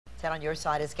Ted, on your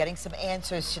side, is getting some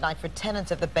answers tonight for tenants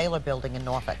of the Baylor building in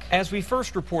Norfolk. As we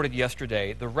first reported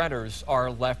yesterday, the renters are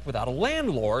left without a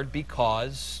landlord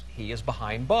because he is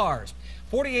behind bars.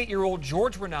 48-year-old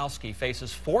George Ranowski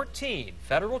faces 14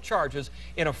 federal charges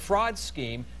in a fraud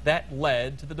scheme that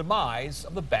led to the demise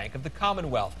of the Bank of the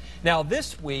Commonwealth. Now,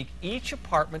 this week, each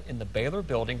apartment in the Baylor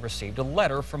building received a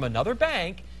letter from another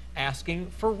bank asking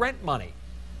for rent money.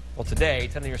 Well, today,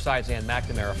 10 on your side's Ann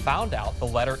McNamara found out the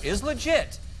letter is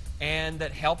legit and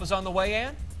that help is on the way,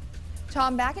 Ann?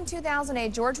 Tom, back in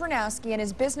 2008, George Ranowski and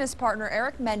his business partner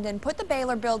Eric Menden put the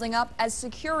Baylor building up as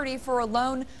security for a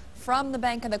loan from the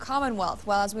Bank of the Commonwealth.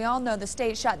 Well, as we all know, the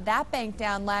state shut that bank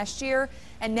down last year,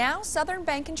 and now Southern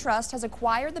Bank and Trust has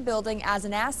acquired the building as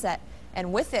an asset,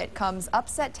 and with it comes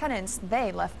upset tenants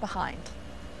they left behind.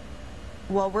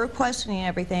 While we're questioning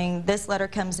everything, this letter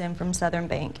comes in from Southern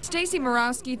Bank. Stacy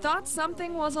Morawski thought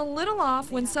something was a little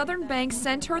off when Southern Bank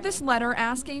sent her this letter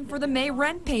asking for the May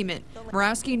rent payment.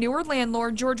 Morawski knew her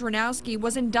landlord, George Ranowski,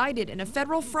 was indicted in a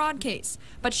federal fraud case,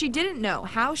 but she didn't know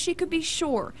how she could be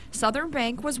sure Southern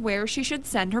Bank was where she should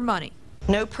send her money.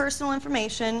 No personal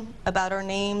information about our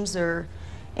names or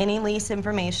any lease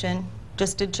information,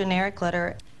 just a generic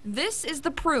letter. This is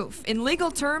the proof. In legal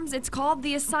terms, it's called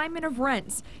the assignment of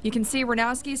rents. You can see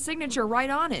Ranowski's signature right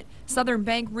on it. Southern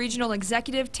Bank Regional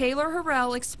Executive Taylor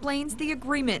Harrell explains the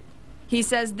agreement. He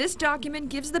says this document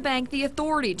gives the bank the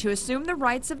authority to assume the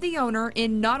rights of the owner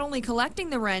in not only collecting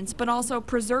the rents, but also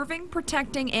preserving,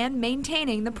 protecting, and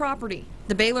maintaining the property.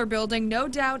 The Baylor building, no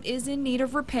doubt, is in need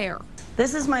of repair.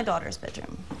 This is my daughter's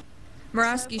bedroom.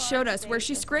 Morawski showed us where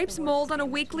she scrapes mold on a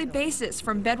weekly basis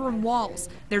from bedroom walls.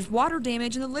 There's water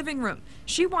damage in the living room.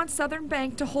 She wants Southern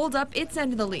Bank to hold up its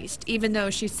end of the lease, even though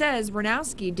she says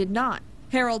Ranowski did not.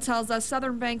 Harold tells us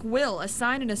Southern Bank will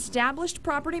assign an established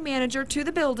property manager to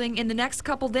the building in the next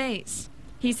couple days.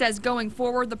 He says going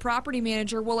forward, the property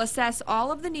manager will assess all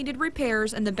of the needed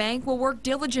repairs and the bank will work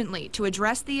diligently to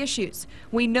address the issues.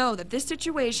 We know that this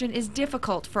situation is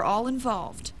difficult for all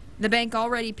involved. The bank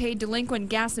already paid delinquent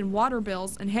gas and water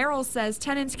bills, and Harold says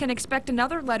tenants can expect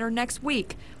another letter next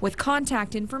week with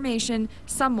contact information,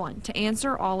 someone to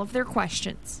answer all of their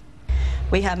questions.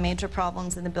 We have major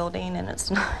problems in the building, and it's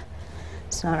not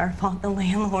our fault. The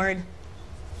landlord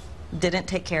didn't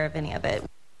take care of any of it.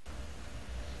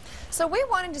 So we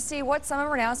wanted to see what some of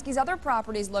Ranowski's other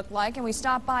properties look like, and we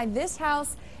stopped by this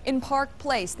house in Park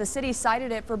Place. The city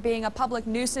cited it for being a public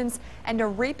nuisance and a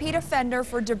repeat offender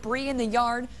for debris in the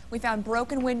yard. We found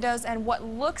broken windows and what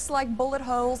looks like bullet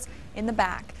holes in the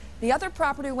back. The other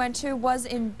property we went to was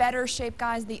in better shape,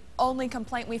 guys. The only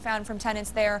complaint we found from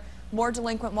tenants there, more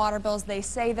delinquent water bills. They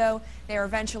say, though, they were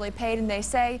eventually paid, and they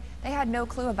say they had no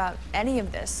clue about any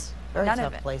of this. Very None tough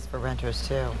of it. place for renters,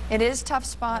 too. It is a tough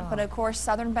spot, but of course,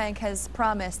 Southern Bank has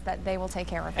promised that they will take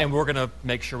care of it. And we're going to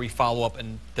make sure we follow up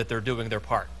and that they're doing their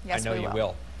part. Yes, I know we you will.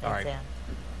 will. All Thanks, right. Ann.